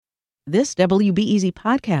This WBEZ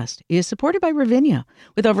podcast is supported by Ravinia,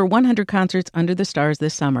 with over 100 concerts under the stars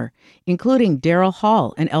this summer, including Daryl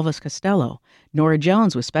Hall and Elvis Costello, Norah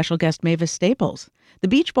Jones with special guest Mavis Staples, The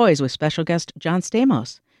Beach Boys with special guest John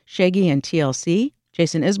Stamos, Shaggy and TLC,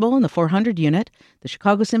 Jason Isbell and the 400 Unit, the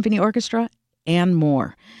Chicago Symphony Orchestra, and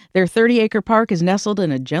more. Their 30-acre park is nestled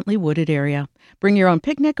in a gently wooded area. Bring your own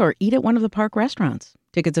picnic or eat at one of the park restaurants.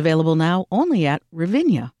 Tickets available now only at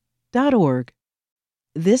ravinia.org.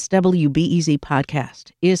 This WBEZ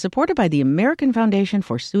podcast is supported by the American Foundation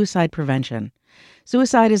for Suicide Prevention.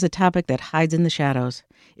 Suicide is a topic that hides in the shadows.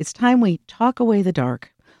 It's time we talk away the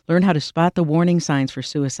dark, learn how to spot the warning signs for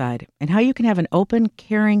suicide, and how you can have an open,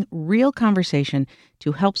 caring, real conversation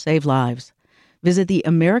to help save lives. Visit the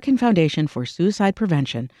American Foundation for Suicide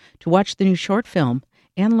Prevention to watch the new short film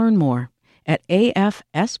and learn more at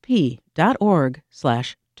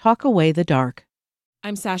afsp.org/talkawaythedark.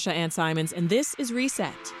 I'm Sasha Ann Simons, and this is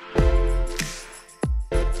Reset.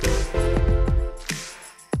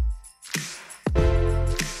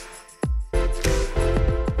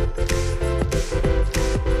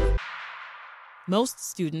 Most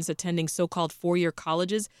students attending so-called four-year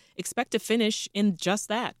colleges expect to finish in just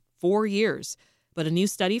that, 4 years. But a new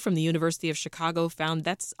study from the University of Chicago found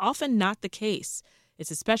that's often not the case. It's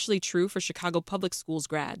especially true for Chicago public schools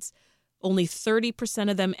grads. Only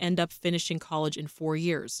 30% of them end up finishing college in 4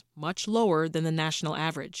 years, much lower than the national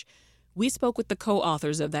average. We spoke with the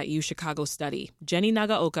co-authors of that UChicago study, Jenny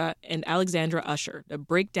Nagaoka and Alexandra Usher, to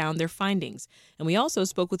break down their findings. And we also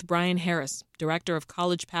spoke with Brian Harris, Director of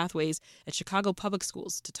College Pathways at Chicago Public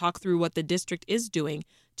Schools, to talk through what the district is doing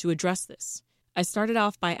to address this. I started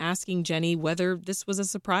off by asking Jenny whether this was a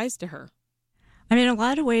surprise to her. In a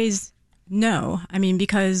lot of ways, no.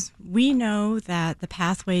 Because we know that the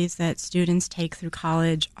pathways that students take through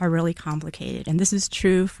college are really complicated. And this is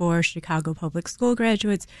true for Chicago public school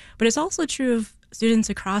graduates, but it's also true of students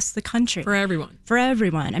across the country. For everyone. For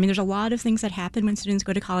everyone. There's a lot of things that happen when students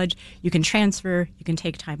go to college. You can transfer, you can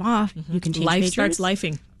take time off, you can change Life majors. starts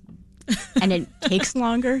lifing. And it takes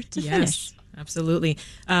longer to finish. Absolutely.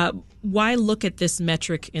 Why look at this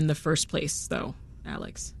metric in the first place, though,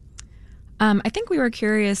 Alex? I think we were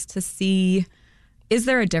curious to see, is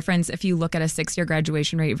there a difference if you look at a 6-year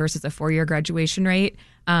graduation rate versus a 4-year graduation rate?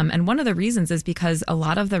 And one of the reasons is because a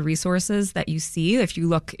lot of the resources that you see, if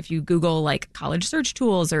you Google like college search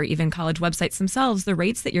tools or even college websites themselves, the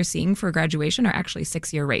rates that you're seeing for graduation are actually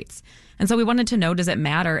 6-year rates. And so we wanted to know, does it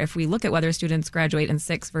matter if we look at whether students graduate in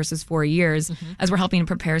 6 versus 4 years as we're helping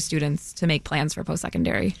prepare students to make plans for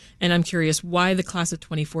post-secondary? And I'm curious, why the class of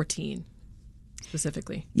 2014?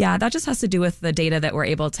 Specifically? Yeah, that just has to do with the data that we're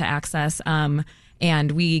able to access.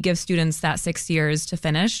 And we give students that 6 years to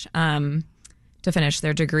finish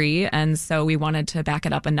their degree. And so we wanted to back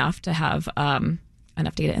it up enough to have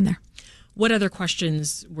enough data in there. What other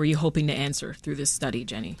questions were you hoping to answer through this study,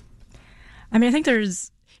 Jenny? I think I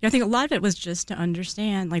think a lot of it was just to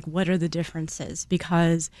understand, what are the differences?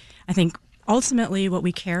 Because I think ultimately, what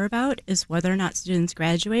we care about is whether or not students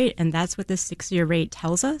graduate, and that's what this 6-year rate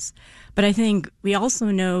tells us. But I think we also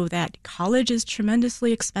know that college is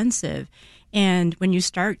tremendously expensive. And when you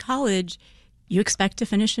start college, you expect to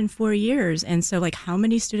finish in 4 years. And so, how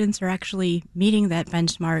many students are actually meeting that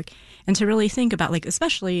benchmark? And to really think about,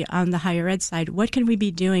 especially on the higher ed side, what can we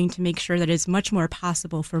be doing to make sure that it's much more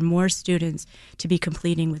possible for more students to be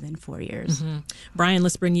completing within 4 years? Brian,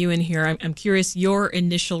 let's bring you in here. I'm curious your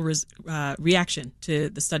initial reaction to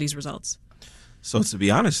the study's results. So to be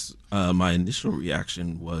honest, my initial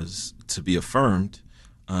reaction was to be affirmed.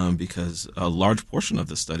 Because a large portion of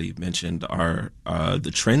the study mentioned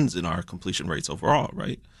the trends in our completion rates overall,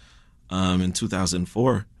 right? In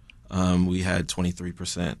 2004, we had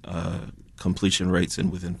 23% completion rates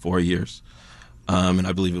within 4 years. And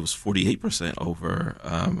I believe it was 48% over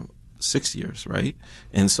 6 years, right?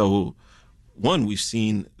 And so, one, we've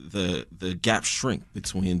seen the gap shrink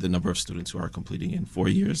between the number of students who are completing in 4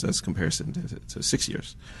 years as comparison to 6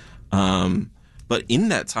 years. But in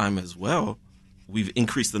that time as well, we've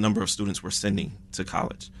increased the number of students we're sending to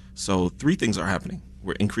college. So 3 things are happening.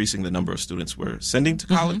 We're increasing the number of students we're sending to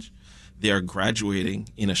college. They are graduating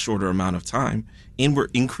in a shorter amount of time, and we're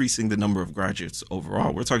increasing the number of graduates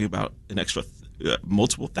overall. We're talking about an extra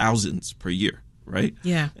multiple thousands per year, right?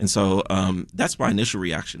 Yeah. And so that's my initial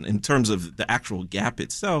reaction. In terms of the actual gap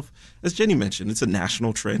itself, as Jenny mentioned, it's a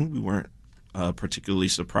national trend. We weren't particularly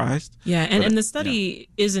surprised. Yeah, and the study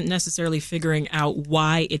isn't necessarily figuring out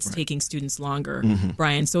why it's taking students longer,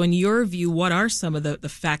 Brian. So in your view, what are some of the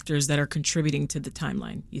factors that are contributing to the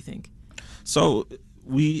timeline, you think? So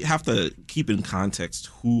we have to keep in context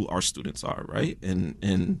who our students are, right?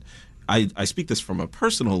 And I speak this from a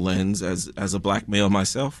personal lens as a Black male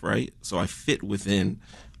myself, right? So I fit within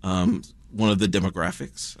one of the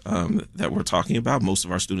demographics that we're talking about. Most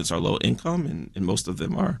of our students are low income, and most of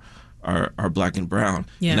them are Black and brown.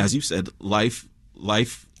 Yeah. And as you said, life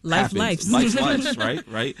happens. Life,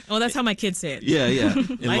 right? Oh, that's how my kids say it. Yeah.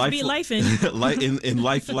 Life be lifing. in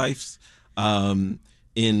life's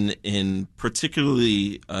in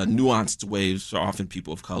particularly nuanced ways for often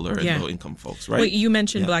people of color and low income folks, right? Well, you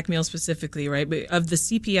mentioned Black males specifically, right? But of the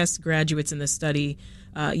CPS graduates in the study,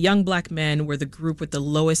 young Black men were the group with the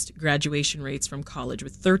lowest graduation rates from college,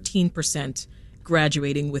 with 13%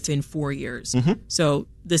 graduating within 4 years. So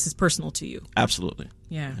this is personal to you. Absolutely.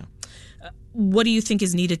 Yeah. What do you think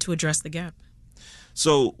is needed to address the gap?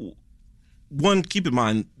 So, one, keep in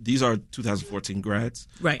mind, these are 2014 grads.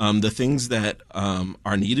 Right. The things that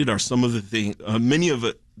are needed are some of the things, many of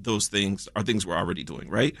those things are things we're already doing,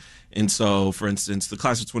 right? And so, for instance, the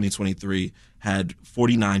class of 2023 had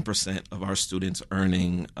 49% of our students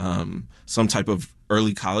earning some type of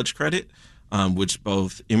early college credit, which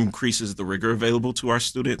both increases the rigor available to our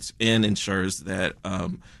students and ensures that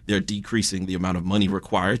they're decreasing the amount of money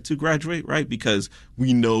required to graduate, right? Because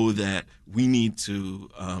we know that we need to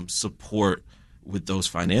support with those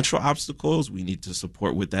financial obstacles. We need to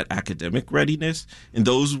support with that academic readiness. And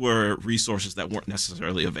those were resources that weren't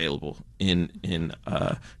necessarily available in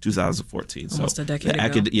 2014. Almost so a decade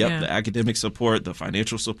ago. The academic support, the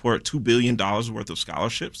financial support, $2 billion worth of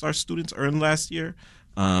scholarships our students earned last year.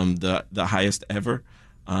 The highest ever.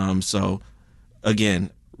 So again,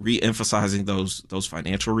 re-emphasizing those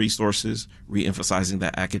financial resources, re-emphasizing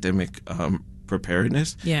that academic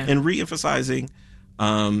preparedness, and re-emphasizing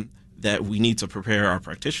that we need to prepare our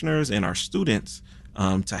practitioners and our students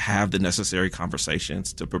to have the necessary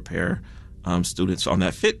conversations to prepare students on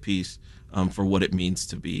that fit piece for what it means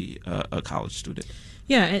to be a college student.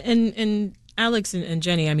 Yeah, and Alex and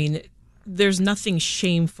Jenny, I mean, there's nothing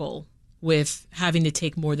shameful with having to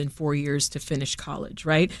take more than 4 years to finish college,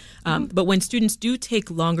 right? But when students do take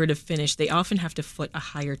longer to finish, they often have to foot a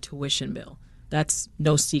higher tuition bill. That's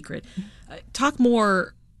no secret. Talk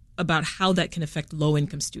more about how that can affect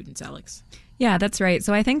low-income students, Alex. Yeah, that's right.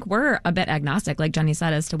 So I think we're a bit agnostic, like Jenny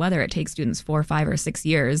said, as to whether it takes students 4, 5, or 6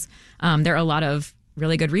 years. There are a lot of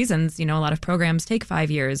really good reasons. You know, a lot of programs take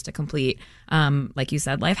 5 years to complete. Like you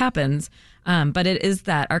said, life happens. But it is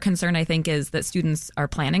that our concern, I think, is that students are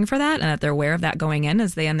planning for that and that they're aware of that going in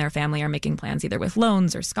as they and their family are making plans either with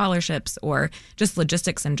loans or scholarships or just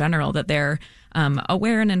logistics in general, that they're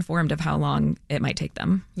aware and informed of how long it might take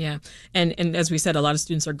them. Yeah. And as we said, a lot of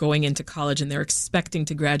students are going into college and they're expecting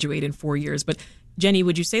to graduate in 4 years. But Jenny,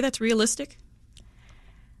 would you say that's realistic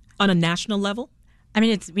on a national level? I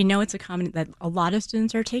mean, we know it's a common that a lot of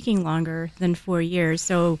students are taking longer than 4 years.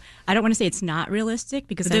 So I don't want to say it's not realistic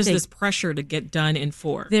because there's this pressure to get done in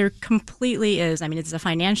 4. There completely is. I mean, it's a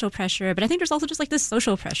financial pressure, but I think there's also just like this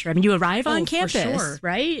social pressure. I mean, you arrive on campus,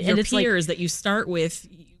 right? Your peers that you start with.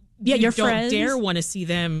 Yeah, your don't friends. Dare want to see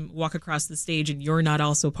them walk across the stage, and you're not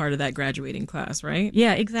also part of that graduating class, right?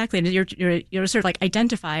 Yeah, exactly. And you're sort of like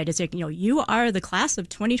identified as like, you are the class of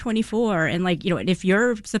 2024, and like, and if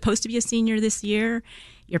you're supposed to be a senior this year,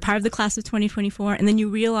 you're part of the class of 2024, and then you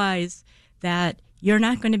realize that you're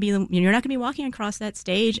not going to be walking across that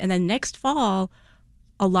stage, and then next fall,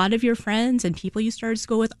 a lot of your friends and people you started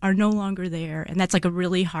school with are no longer there, and that's like a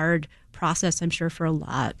really hard process, I'm sure, for a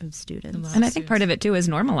lot of students. And I think part of it too is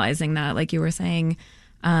normalizing that, like you were saying.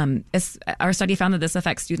 Our study found that this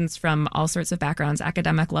affects students from all sorts of backgrounds,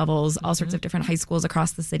 academic levels, all sorts of different high schools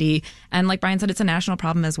across the city. And like Brian said, it's a national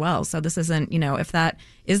problem as well. So this isn't, if that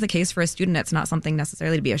is the case for a student, it's not something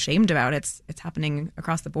necessarily to be ashamed about. It's happening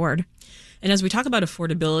across the board. And as we talk about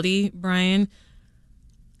affordability, Brian,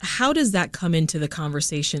 how does that come into the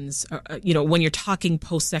conversations, when you're talking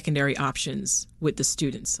post-secondary options with the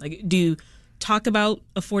students? Like, do you talk about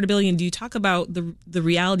affordability, and do you talk about the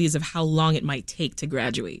realities of how long it might take to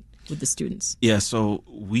graduate with the students? Yeah, so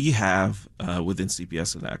we have within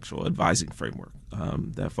CPS an actual advising framework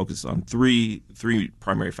that focuses on three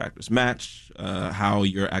primary factors: match, how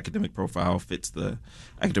your academic profile fits the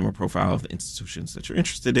academic profile of the institutions that you're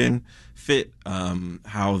interested in; fit,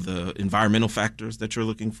 how the environmental factors that you're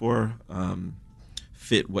looking for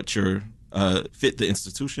fit what you're fit the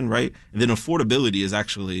institution, right? And then affordability is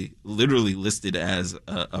actually literally listed as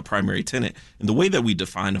a primary tenet. And the way that we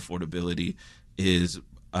define affordability is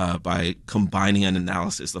by combining an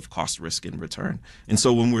analysis of cost, risk, and return. And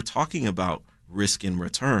so when we're talking about risk and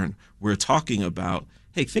return, we're talking about,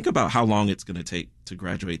 hey, think about how long it's going to take to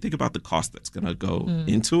graduate. Think about the cost that's going to go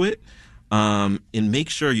into it. and make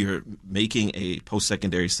sure you're making a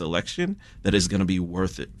post-secondary selection that is going to be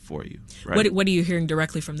worth it for you. Right? What are you hearing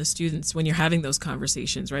directly from the students when you're having those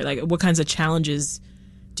conversations, right? Like, what kinds of challenges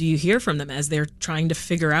do you hear from them as they're trying to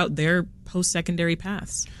figure out their post-secondary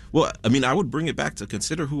paths? Well, I mean, I would bring it back to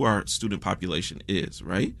consider who our student population is,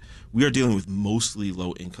 right? We are dealing with mostly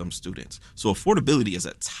low-income students. So affordability is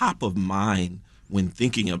at top of mind when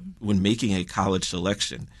making a college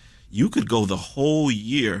selection. You could go the whole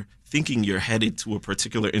year thinking you're headed to a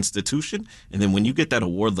particular institution, and then when you get that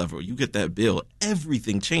award level, you get that bill,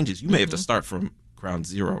 everything changes. You may have to start from ground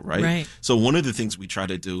zero, right? So one of the things we try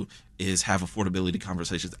to do is have affordability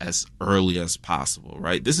conversations as early as possible,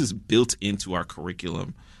 right? This is built into our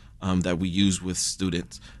curriculum that we use with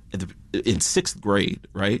students in sixth grade,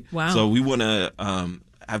 right? Wow. So we want to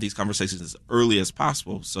have these conversations as early as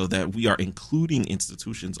possible so that we are including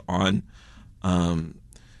institutions on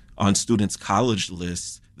students' college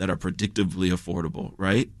lists that are predictably affordable,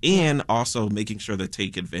 right? And also making sure they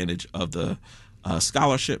take advantage of the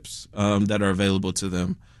scholarships that are available to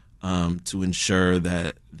them to ensure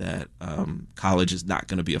that college is not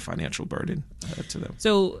going to be a financial burden to them.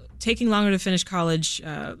 So taking longer to finish college,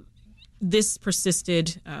 this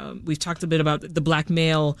persisted. We've talked a bit about the Black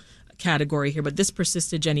male category here, but this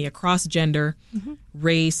persisted, Jenny, across gender,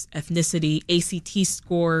 race, ethnicity, ACT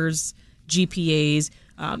scores, GPAs.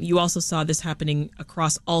 You also saw this happening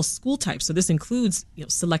across all school types. So this includes,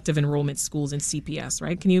 selective enrollment schools and CPS,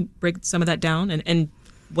 right? Can you break some of that down? And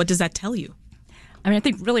what does that tell you? I mean, I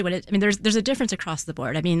think really there's a difference across the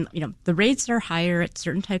board. I mean, the rates are higher at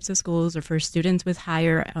certain types of schools or for students with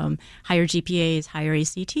higher GPAs, higher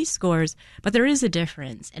ACT scores, but there is a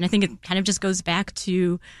difference. And I think it kind of just goes back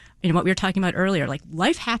to what we were talking about earlier, like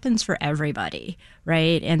life happens for everybody,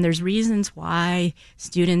 right? And there's reasons why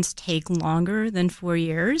students take longer than 4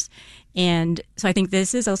 years. And so I think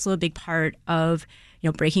this is also a big part of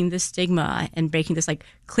breaking this stigma and breaking this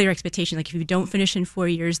clear expectation. Like if you don't finish in 4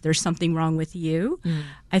 years, there's something wrong with you.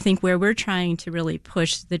 I think where we're trying to really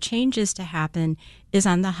push the changes to happen is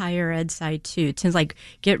on the higher ed side too, to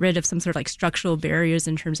get rid of some sort of structural barriers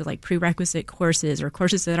in terms of prerequisite courses or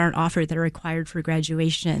courses that aren't offered that are required for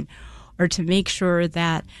graduation, or to make sure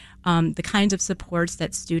that the kinds of supports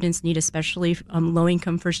that students need, especially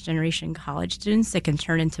low-income first-generation college students, that can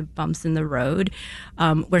turn into bumps in the road,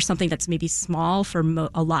 where something that's maybe small for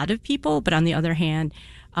a lot of people, but on the other hand,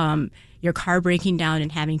 your car breaking down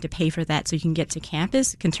and having to pay for that so you can get to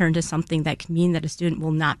campus can turn to something that can mean that a student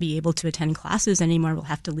will not be able to attend classes anymore, will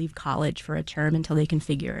have to leave college for a term until they can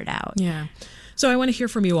figure it out. Yeah. So I want to hear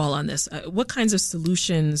from you all on this. What kinds of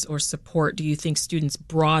solutions or support do you think students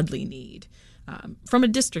broadly need from a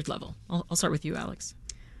district level? I'll start with you, Alex.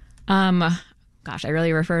 Gosh, I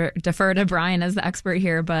really defer to Brian as the expert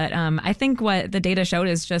here, but I think what the data showed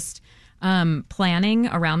is just planning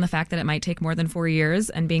around the fact that it might take more than 4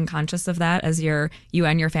 years and being conscious of that as you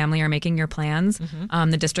and your family are making your plans.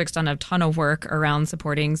 The district's done a ton of work around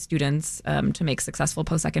supporting students to make successful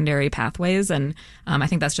post-secondary pathways, and I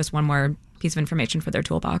think that's just one more piece of information for their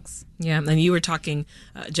toolbox. Yeah, and you were talking,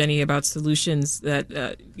 Jenny, about solutions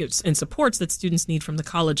that and supports that students need from the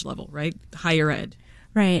college level, right? Higher ed.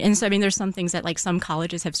 Right. And so, there's some things that some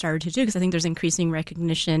colleges have started to do, because I think there's increasing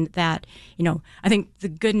recognition that, I think the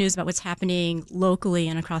good news about what's happening locally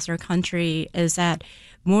and across our country is that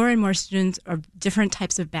more and more students of different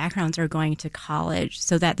types of backgrounds are going to college,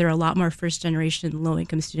 so that there are a lot more first-generation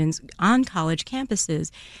low-income students on college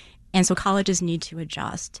campuses. And so colleges need to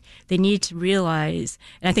adjust. They need to realize,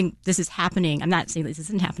 and I think this is happening. I'm not saying this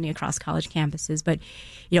isn't happening across college campuses, but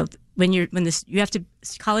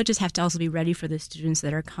colleges have to also be ready for the students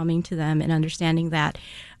that are coming to them, and understanding that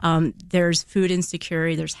there's food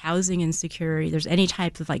insecurity, there's housing insecurity, there's any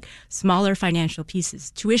type of smaller financial pieces.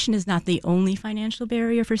 Tuition is not the only financial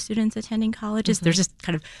barrier for students attending colleges. There's just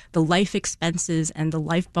kind of the life expenses and the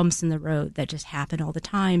life bumps in the road that just happen all the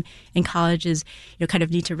time. And colleges, kind of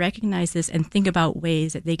need to recognize this and think about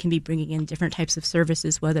ways that they can be bringing in different types of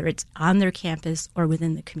services, whether it's on their campus or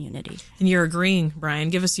within the community. And you're agreeing, Brian.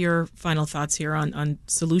 Give us your final thoughts here on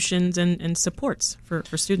solutions and supports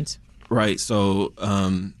for students. Right. So,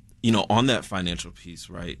 on that financial piece,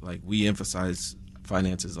 right, we emphasize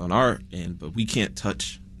finances on our end, but we can't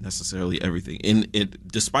touch necessarily everything. And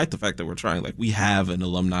despite the fact that we're trying, we have an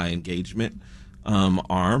alumni engagement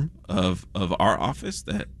arm of our office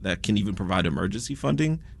that can even provide emergency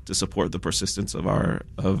funding to support the persistence of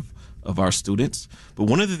our students. But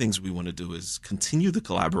one of the things we want to do is continue the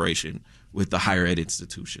collaboration with the higher ed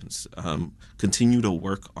institutions, continue to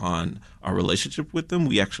work on our relationship with them.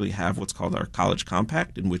 We actually have what's called our College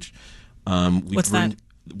Compact, in which What's that?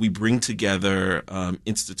 we bring together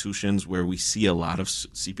institutions where we see a lot of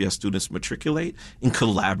CPS students matriculate and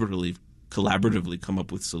collaboratively come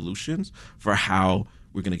up with solutions for how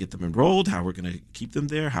we're going to get them enrolled, how we're going to keep them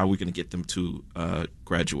there, how we're going to get them to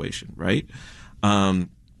graduation, right? And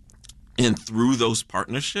through those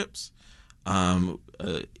partnerships,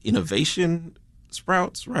 innovation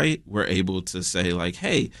sprouts, right? We're able to say, like,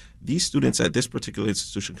 hey, these students at this particular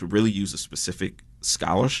institution could really use a specific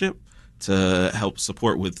scholarship to help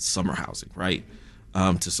support with summer housing, right?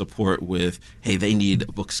 To support with, hey, they need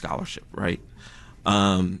a book scholarship, right?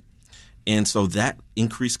 And so that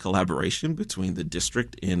increased collaboration between the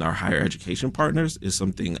district and our higher education partners is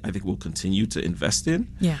something I think we'll continue to invest in,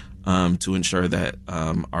 to ensure that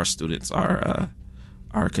our students are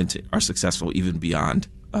successful even beyond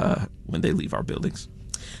when they leave our buildings.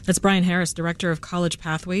 That's Brian Harris, Director of College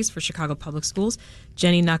Pathways for Chicago Public Schools,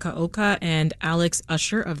 Jenny Nakaoka and Alex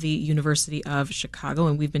Usher of the University of Chicago.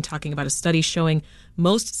 And we've been talking about a study showing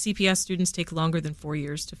most CPS students take longer than 4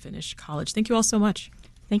 years to finish college. Thank you all so much.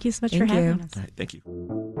 Thank you so much for having us. All right, thank you.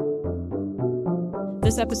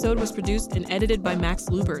 This episode was produced and edited by Max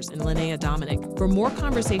Lubers and Linnea Dominic. For more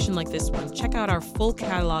conversation like this one, check out our full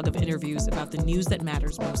catalog of interviews about the news that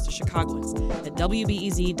matters most to Chicagoans at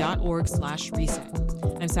wbez.org/reset.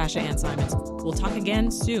 I'm Sasha Ann Simons. We'll talk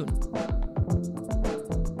again soon.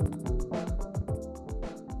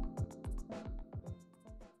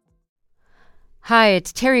 Hi,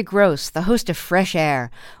 it's Terry Gross, the host of Fresh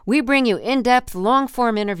Air. We bring you in-depth,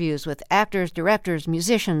 long-form interviews with actors, directors,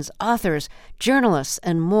 musicians, authors, journalists,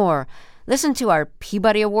 and more. Listen to our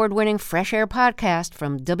Peabody Award-winning Fresh Air podcast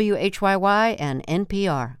from WHYY and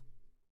NPR.